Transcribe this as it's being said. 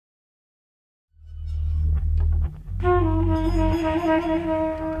My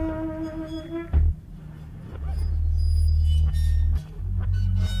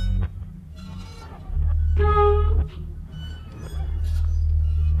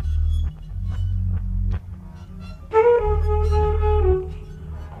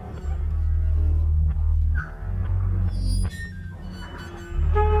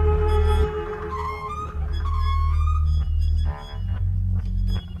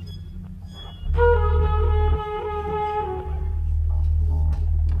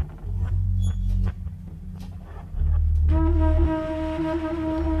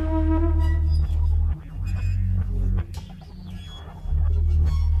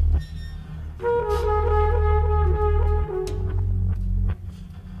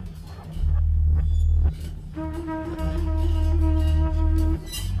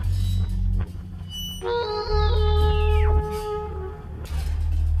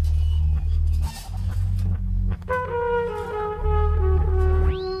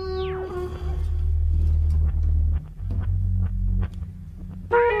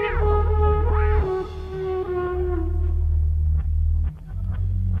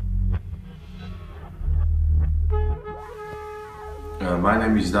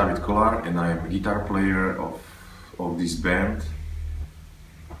name is Kollar and I am a guitar player of this band.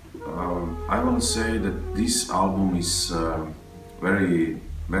 I want to say that this album is very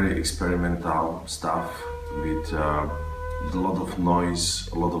experimental stuff with a lot of noise,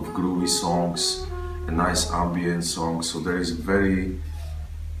 a lot of groovy songs, a nice ambient song. So there is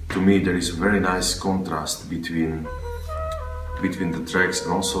to me there is a very nice contrast between the tracks,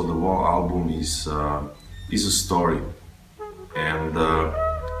 and also the whole album is a story. And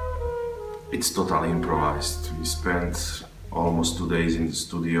it's totally improvised. We spent almost 2 days in the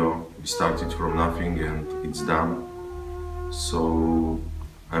studio. We started from nothing and it's done. So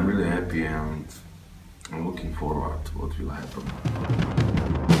I'm really happy and I'm looking forward to what will happen.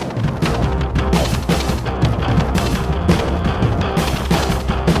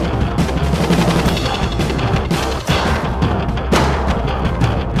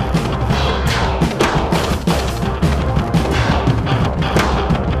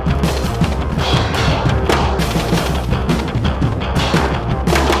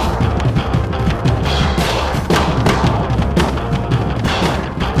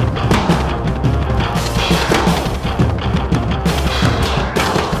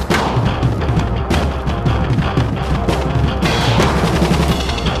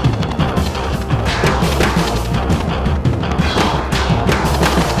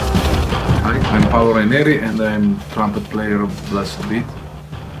 I'm Paolo Raineri and I'm trumpet player of Blessed Beat.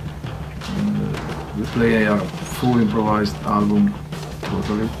 We play a full improvised album,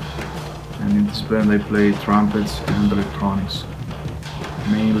 totally. And in this band I play trumpets and electronics,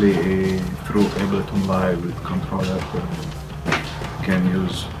 mainly through Ableton Live with controller. You can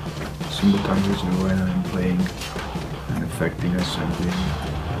use simultaneously when I'm playing and affecting and sampling,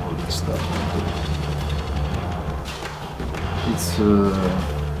 all that stuff. It's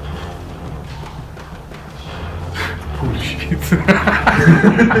bullshit.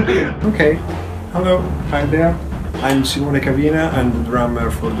 Okay, hello, hi there. I'm Simone Cavina, I'm the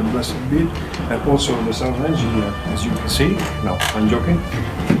drummer for the Blessed Beat and also the sound engineer, as you can see. No, I'm joking.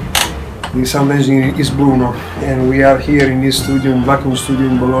 The sound engineer is Bruno and we are here in this studio, in Vaacuum studio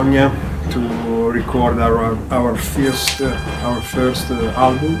in Bologna, to record our first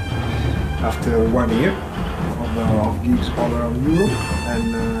album after 1 year of gigs all around Europe.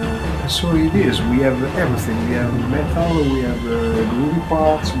 And so it is, we have everything. We have metal, we have groovy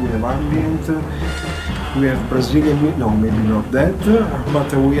parts, we have ambient, we have Brazilian, no, maybe not that,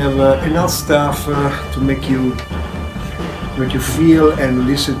 but we have enough stuff to make you feel and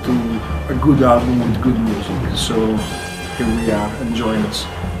listen to a good album with good music. So here we are, enjoying us.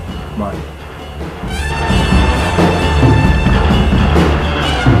 Bye.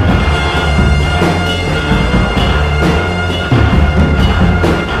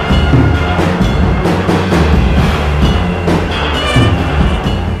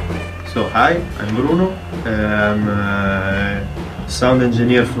 So hi, I'm Bruno. I'm a sound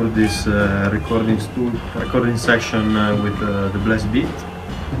engineer for this recording section with the Blessed Beat.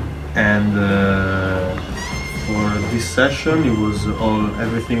 And for this session,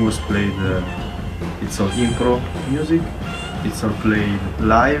 everything was played. It's all impro music. It's all played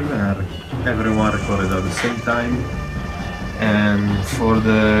live, and everyone recorded at the same time. And for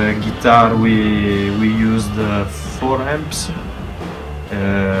the guitar, we used 4 amps.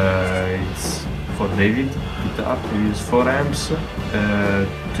 It's for David guitar. We use 4 amps,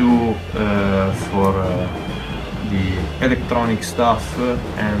 2 for the electronic stuff,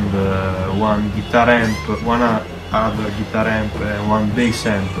 and 1 guitar amp, other guitar amp and one bass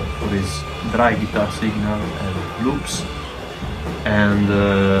amp for his dry guitar signal and loops, and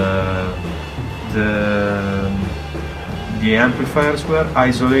the amplifiers were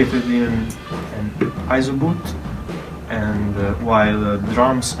isolated in an ISO booth, and while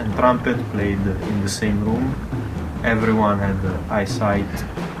drums and trumpet played in the same room, everyone had eyesight.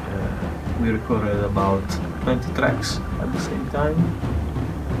 We recorded about 20 tracks at the same time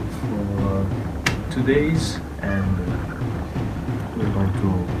for 2 days, and we're going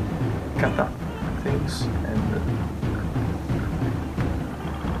to cut up things and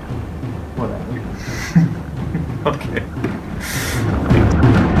whatever. Okay.